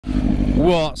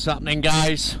What's happening,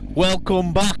 guys?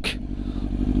 Welcome back.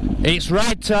 It's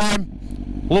ride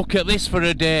time. Look at this for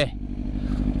a day.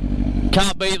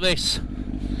 Can't beat this.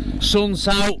 Sun's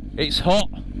out, it's hot.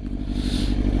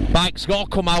 Bike's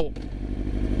got to come out.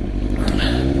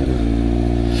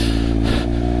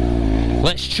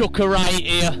 Let's chuck a right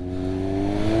here.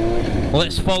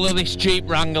 Let's follow this Jeep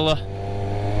Wrangler.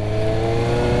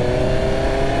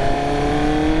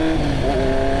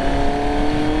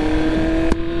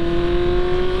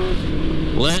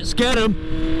 Let's get him.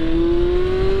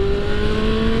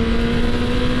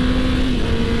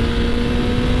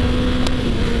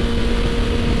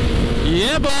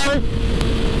 Yeah, boy.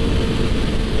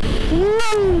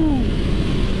 Woo!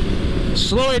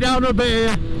 Slow it down a bit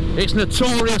here. It's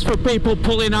notorious for people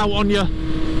pulling out on you.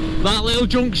 That little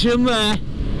junction there.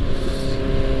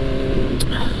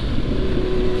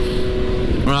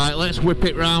 Right, let's whip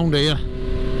it round here.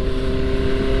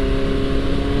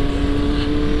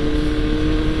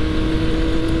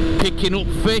 Picking up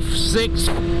 5th, 6th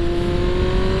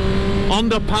on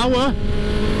the power.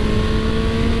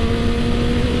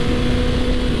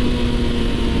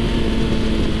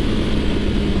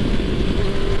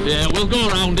 Yeah, we'll go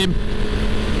around him.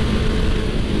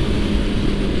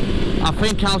 I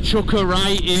think I'll chuck a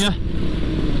right here.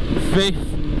 5th,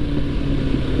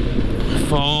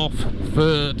 4th,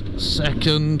 3rd,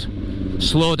 2nd.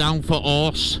 Slow down for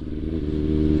horse.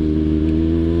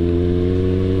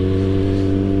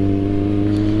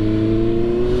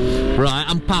 Right,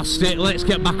 I'm past it. Let's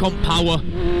get back on power.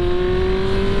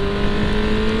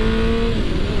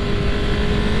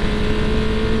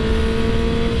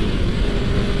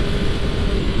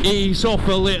 Ease off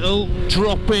a little,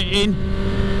 drop it in.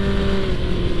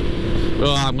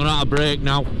 Oh, I'm gonna have a break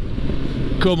now.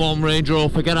 Come on, Range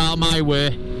Rover, get out of my way.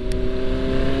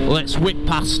 Let's whip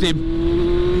past him.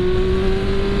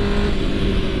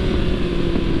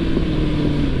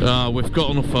 We've got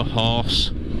enough for a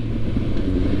horse.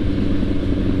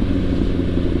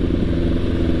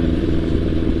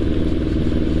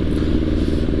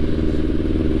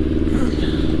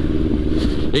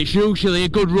 It's usually a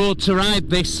good road to ride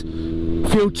this.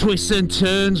 Few twists and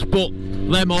turns, but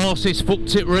them horses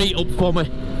fucked it right up for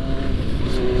me.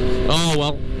 Oh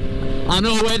well. I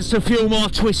know there's a few more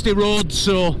twisty roads,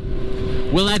 so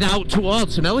we'll head out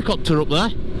towards an helicopter up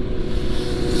there.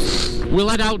 We'll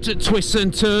head out to twists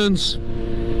and turns.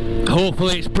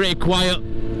 Hopefully it's pretty quiet.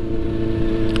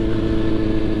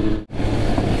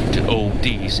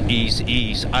 Oldies,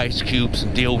 ease, Ice Cubes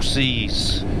and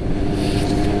DLCs.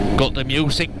 Got the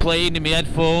music playing in my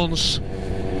headphones.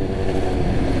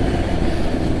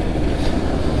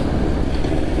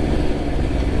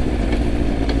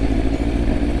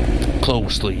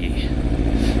 Closely,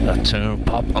 a turn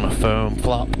pop on a firm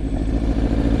flap.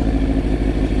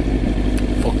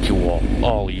 Fuck you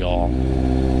all y'all.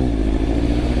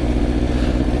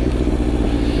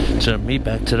 Turn me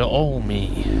back to the old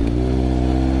me.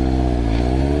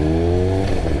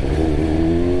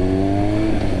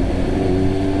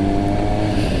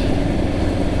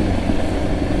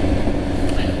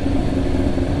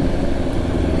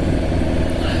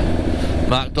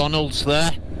 McDonald's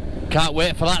there. Can't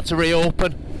wait for that to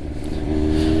reopen.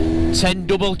 10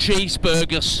 double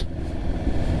cheeseburgers.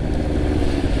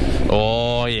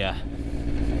 Oh yeah.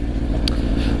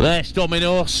 There's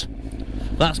Domino's.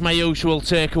 That's my usual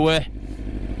takeaway.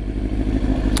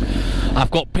 I've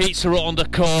got Pizza Hut on the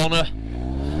corner.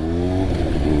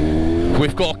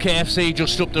 We've got KFC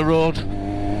just up the road.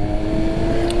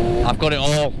 I've got it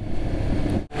all.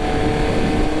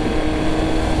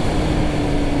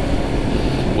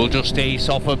 We'll just ease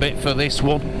off a bit for this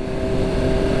one.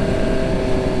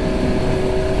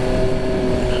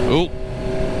 Oh,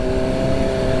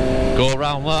 go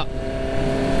around that.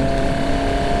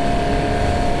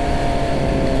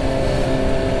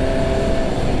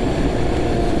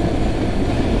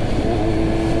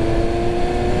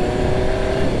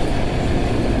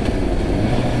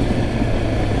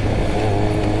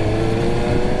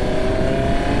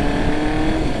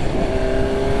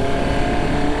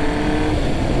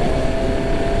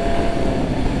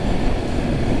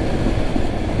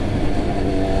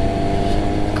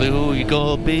 Who you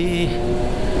gonna be?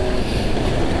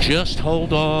 Just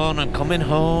hold on, I'm coming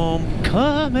home,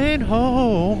 coming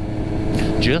home.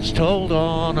 Just hold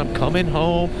on, I'm coming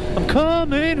home, I'm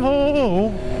coming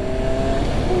home.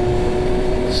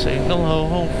 Sing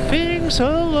along, things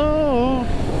alone.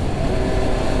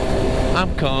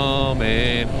 I'm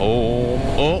coming home.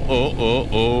 Oh, oh, oh,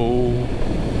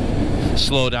 oh.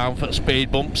 Slow down for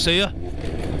speed bumps here.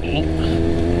 Oh.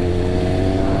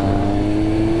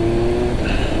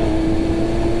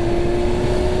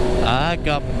 I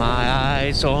got my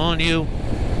eyes on you.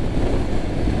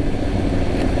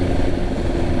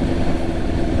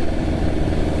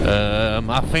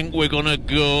 I think we're gonna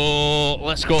go,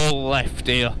 let's go left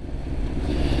here.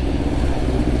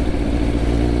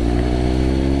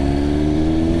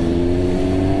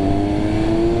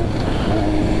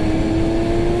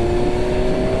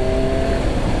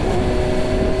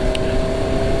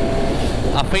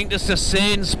 I think there's a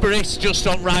Sainsbury's just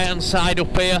on right hand side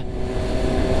up here.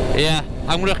 Yeah,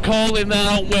 I'm gonna call in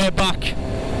there on way back,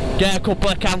 get a couple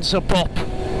of cans of pop.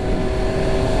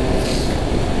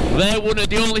 They're one of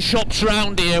the only shops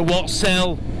around here what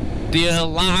sell the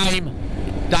lime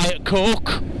Diet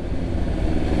Coke.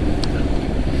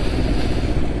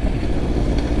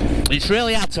 It's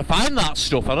really hard to find that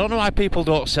stuff. I don't know why people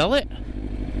don't sell it.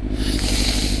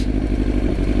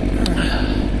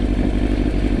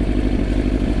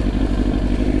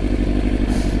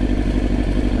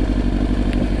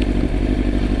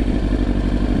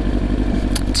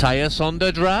 Tyres on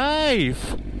the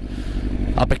drive.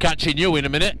 I'll be catching you in a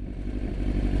minute.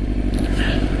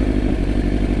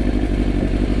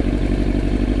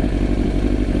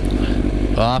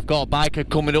 Oh, I've got a biker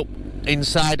coming up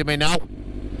inside of me now.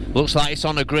 Looks like it's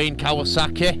on a green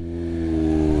Kawasaki.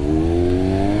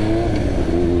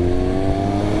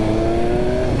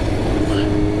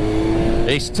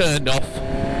 It's turned off.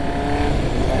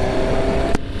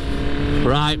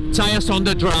 Right, tyres on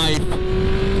the drive.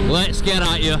 Let's get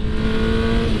at you.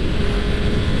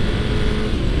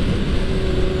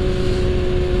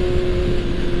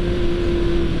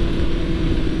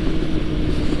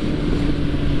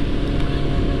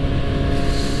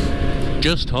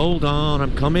 Just hold on,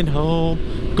 I'm coming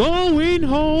home. Going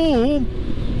home.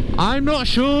 I'm not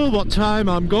sure what time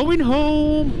I'm going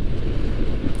home.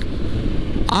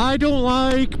 I don't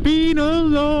like being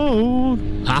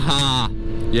alone. Haha.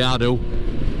 Yeah, I do.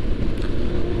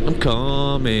 I'm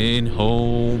coming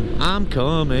home. I'm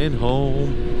coming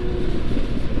home.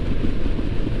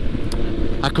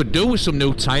 I could do with some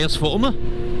new tyres for me.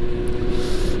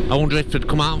 I wonder if they'd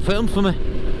come out and fit them for me.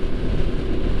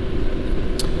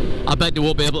 I bet they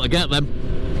won't be able to get them.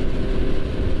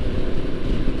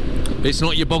 It's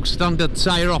not your bog standard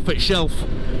tyre off its shelf.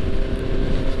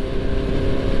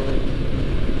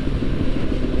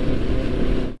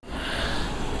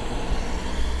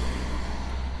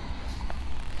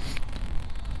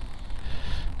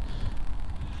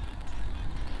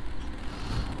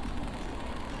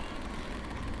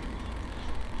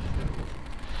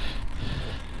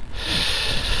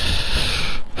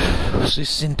 What's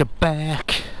this in the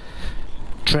back?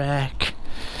 Track,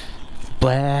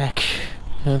 black,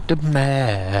 and the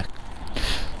Mac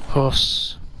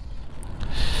horse.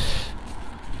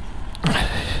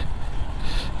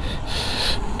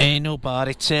 Ain't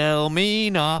nobody tell me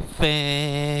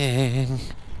nothing,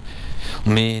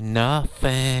 me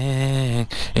nothing.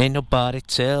 Ain't nobody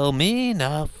tell me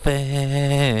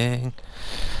nothing.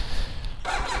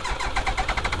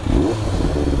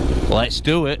 Let's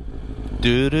do it.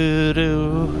 Do do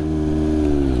do.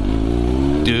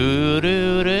 Do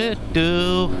do do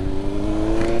do.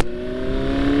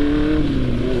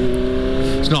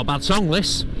 It's not a bad song,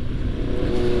 this.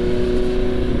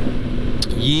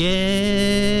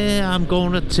 Yeah, I'm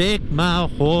gonna take my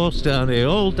horse down the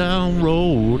old town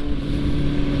road.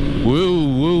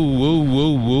 Woo woo woo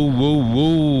woo woo woo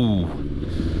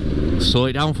woo. Slow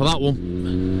it down for that one.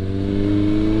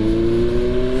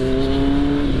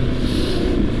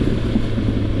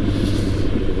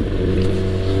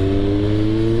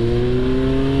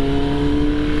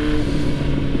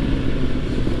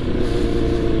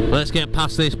 Let's get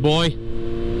past this boy.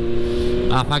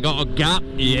 Have I got a gap?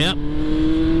 Yep.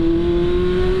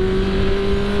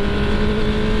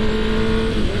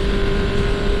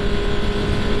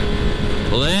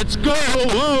 Let's go!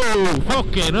 Whoa!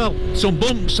 Fucking hell. Some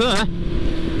bumps there.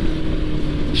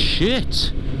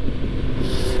 Shit.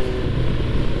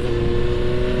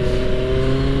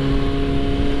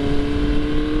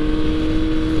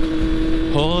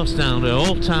 Horse down the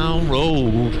old town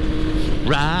road.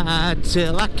 Ride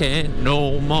till I can't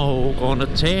no more. Gonna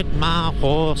take my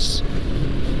horse.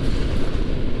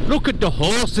 Look at the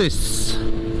horses.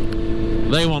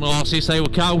 They weren't horses, they were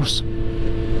cows.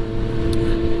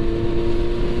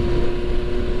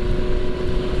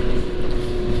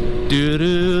 Do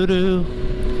do do.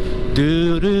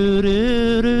 Do do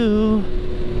do do.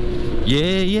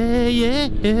 Yeah, yeah, yeah,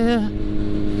 yeah.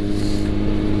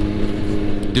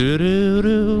 Do do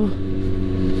do.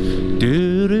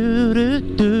 Do do do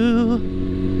do.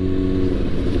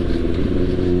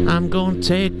 I'm gonna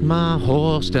take my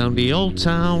horse down the old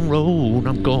town road.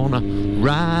 I'm gonna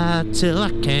ride till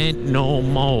I can't no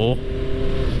more.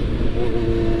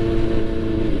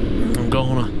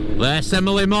 don't I? There's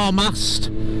Emily Moore mast.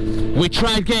 We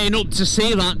tried getting up to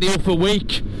see that the other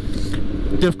week.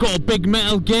 They've got a big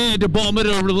metal gate at the bottom of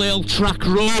the little track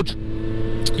road.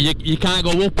 You can't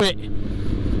go up it.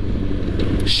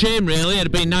 Shame really,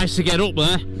 it'd been nice to get up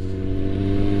there.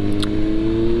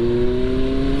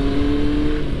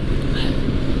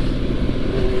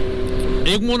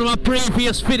 In one of my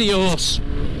previous videos,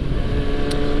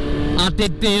 I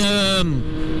did the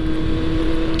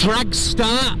drag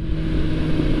start,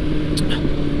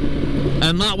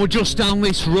 and that was just down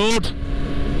this road.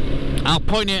 I'll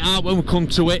point it out when we come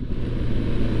to it.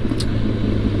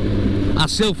 I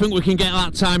still think we can get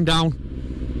that time down.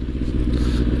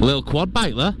 A little quad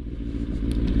bike there.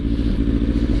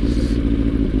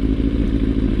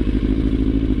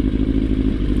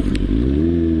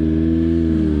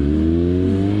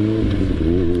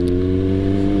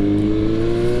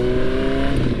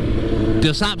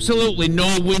 There's absolutely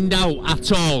no wind out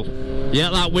at all. Yeah,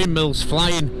 that windmill's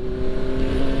flying.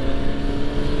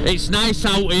 It's nice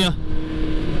out here.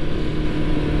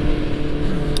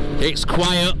 It's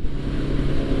quiet.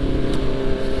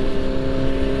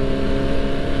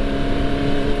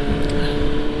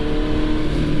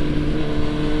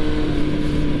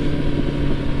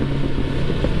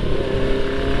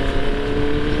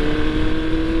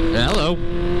 Hello.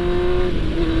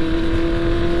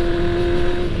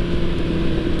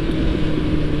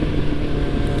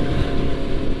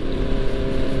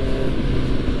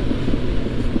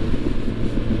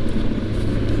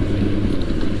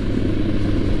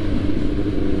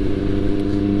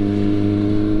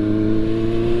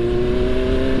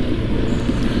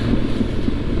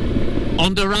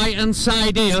 On the right hand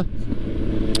side here,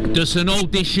 there's an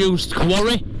old disused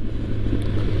quarry.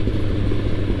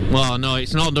 Well, no,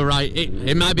 it's not on the right.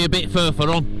 It might be a bit further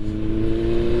on.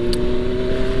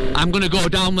 I'm going to go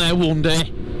down there one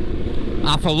day,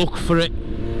 have a look for it,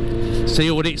 see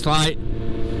what it's like.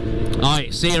 Oh,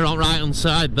 it's here on the right hand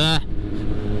side there.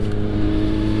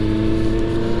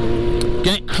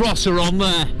 Get crosser on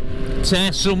there,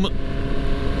 tear some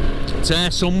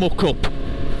muck up.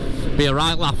 Be a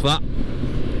right laugh that.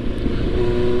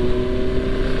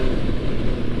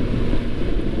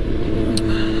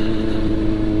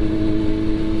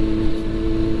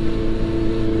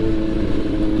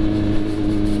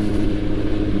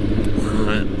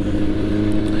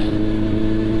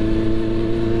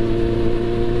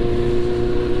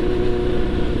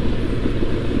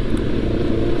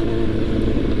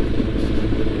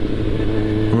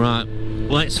 Right,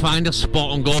 let's find a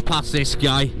spot and go past this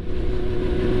guy.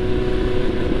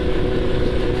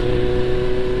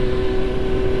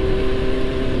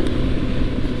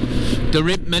 There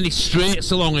aren't many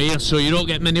straights along here, so you don't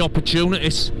get many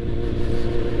opportunities.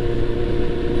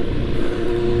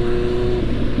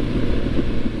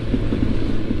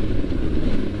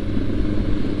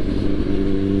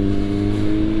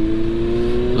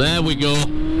 There we go.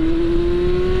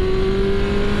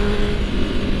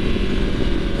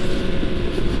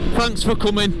 Thanks for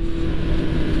coming.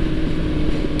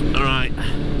 Alright.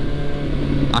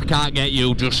 I can't get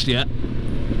you just yet.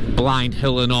 Blind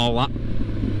hill and all that.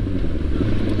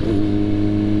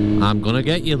 I'm gonna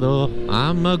get you though.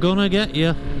 I'm gonna get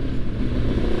you.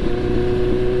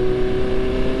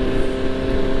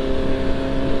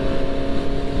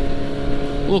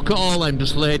 Look at all them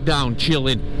just laid down,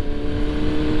 chilling.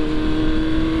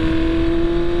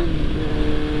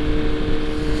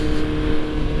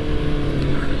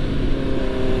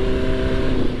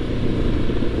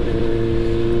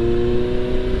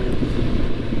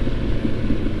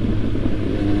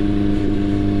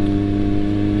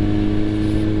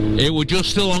 It was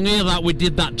just along here that we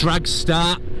did that drag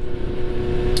start.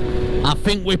 I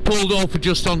think we pulled over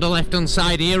just on the left hand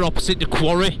side here opposite the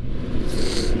quarry.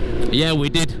 Yeah, we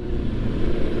did.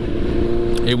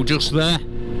 It was just there.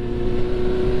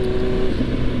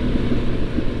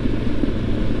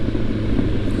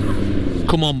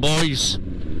 Come on boys,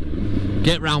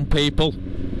 get round people.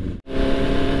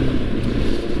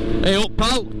 Hey up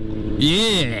pal.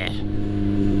 Yeah.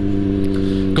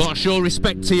 Gotta show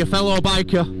respect to your fellow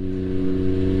biker.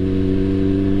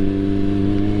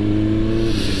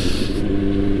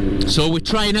 So we're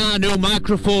trying our new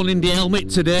microphone in the helmet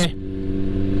today.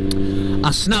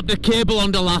 I snapped the cable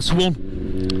on the last one.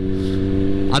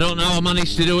 I don't know how I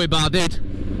managed to do it, but I did.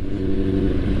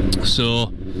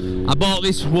 So I bought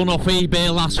this one off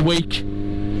eBay last week.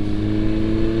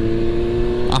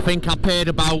 I think I paid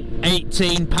about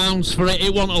 £18 for it.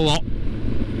 It wasn't a lot,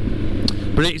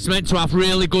 but it's meant to have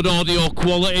really good audio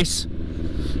qualities.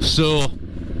 So,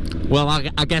 well,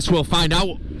 I guess we'll find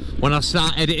out when I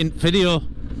start editing video.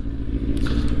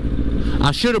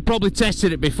 I should have probably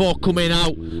tested it before coming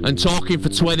out and talking for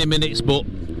 20 minutes, but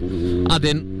I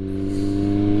didn't.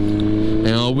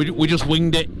 You know, we just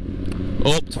winged it.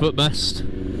 Hoped for the best.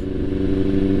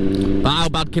 But how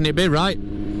bad can it be, right?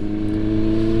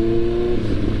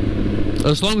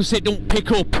 As long as it don't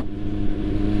pick up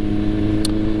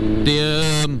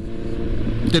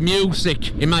the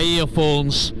music in my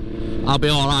earphones, I'll be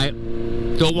alright.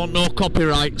 Don't want no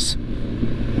copyrights.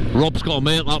 Rob's got to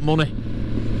make that money.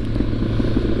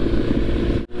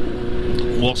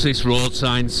 What's this road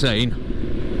sign saying?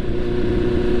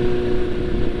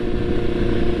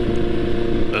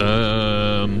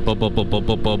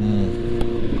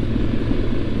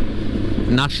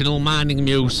 National Mining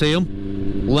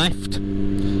Museum. Left.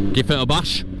 Give it a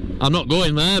bash. I'm not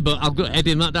going there, but I'll head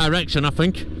in that direction, I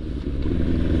think.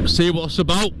 See what it's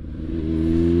about.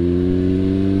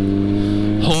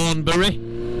 Hornbury.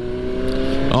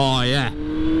 Oh yeah.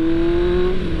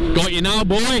 Got you now,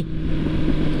 boy.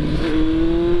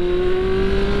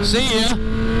 See ya.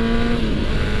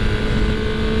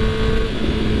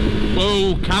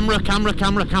 Oh, camera.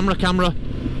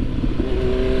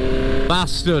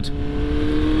 Bastard.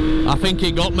 I think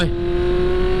he got me.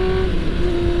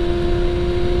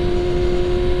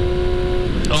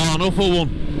 Oh, another one.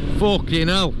 Fucking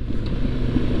hell.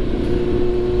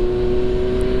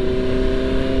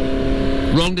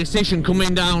 Wrong decision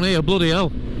coming down here, bloody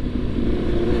hell.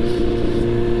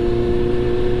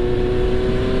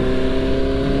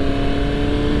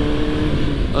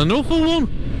 Another one.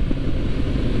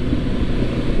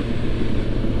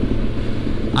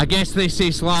 I guess this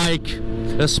is like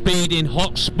a speeding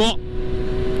hotspot.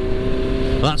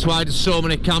 That's why there's so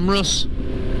many cameras.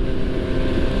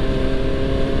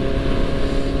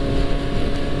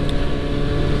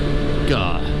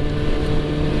 God.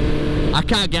 I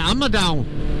can't get hammer down.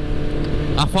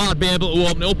 I thought I'd be able to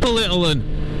open it up a little and...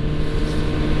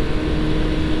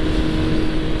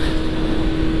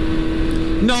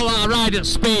 Not that I ride at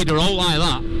speed or all like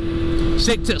that.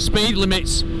 Stick to speed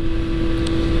limits.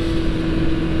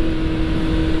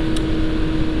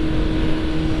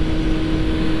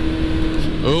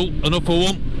 Oh, another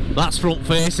one. That's front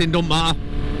facing, don't matter.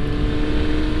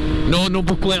 No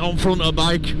number plate on front of the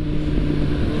bike.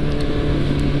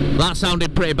 That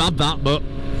sounded pretty bad, that, but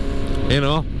you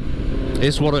know,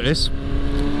 it's what it is.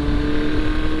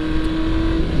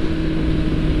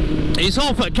 It's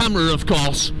all for camera, of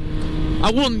course. I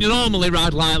wouldn't normally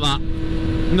ride like that.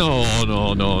 No.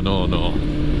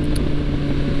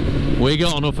 We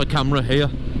got enough of camera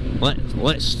here.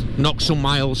 Let's knock some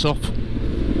miles off.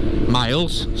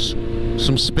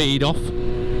 Some speed off.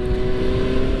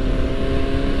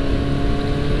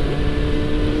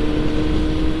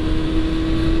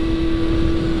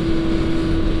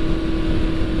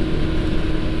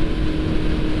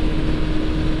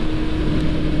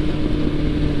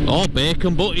 Oh,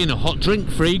 bacon butty and a hot drink,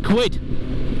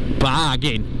 £3.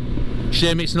 Bargain.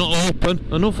 Shame it's not open.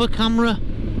 Another camera.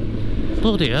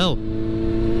 Bloody hell.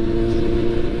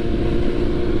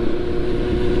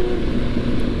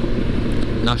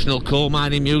 National Coal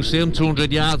Mining Museum,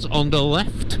 200 yards on the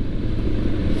left.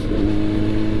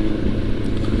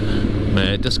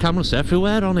 Mate, there's cameras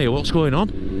everywhere on here. What's going on?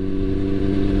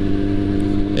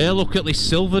 Hey, look at this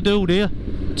silver dude here.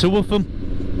 2 of them.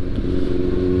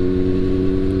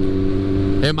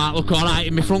 It might look alright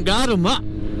in my front garden, that.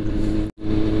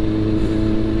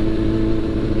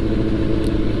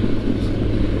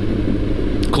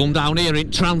 Come down here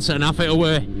in trance and have it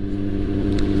away.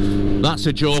 That's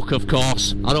a joke, of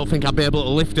course. I don't think I'd be able to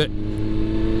lift it.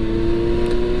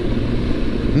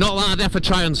 Not that I'd ever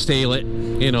try and steal it,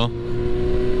 you know.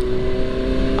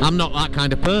 I'm not that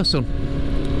kind of person.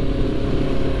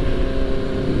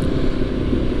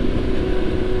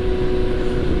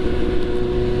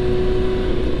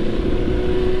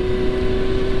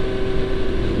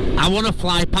 I want to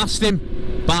fly past him,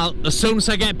 but as soon as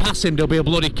I get past him, there'll be a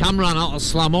bloody camera and I'll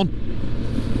slam on.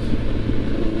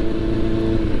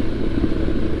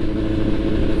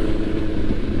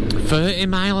 $30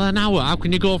 miles an hour? How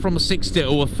can you go from a 60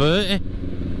 to a 30?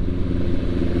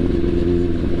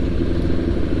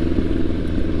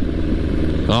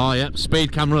 Oh, yep,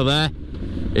 speed camera there.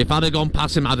 If I'd have gone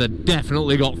past him, I'd have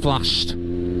definitely got flashed. I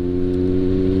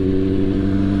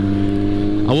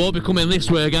won't be coming this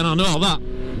way again, I know that.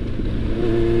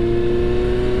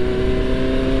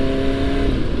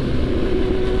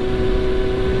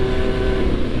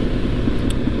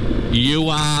 You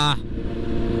are...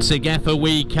 Together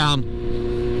we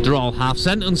can. They're all half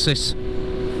sentences.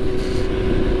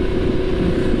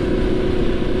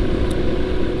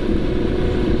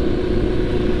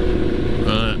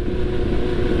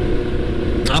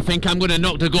 I think I'm going to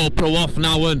knock the GoPro off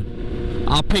now and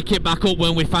I'll pick it back up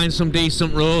when we find some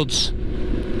decent roads.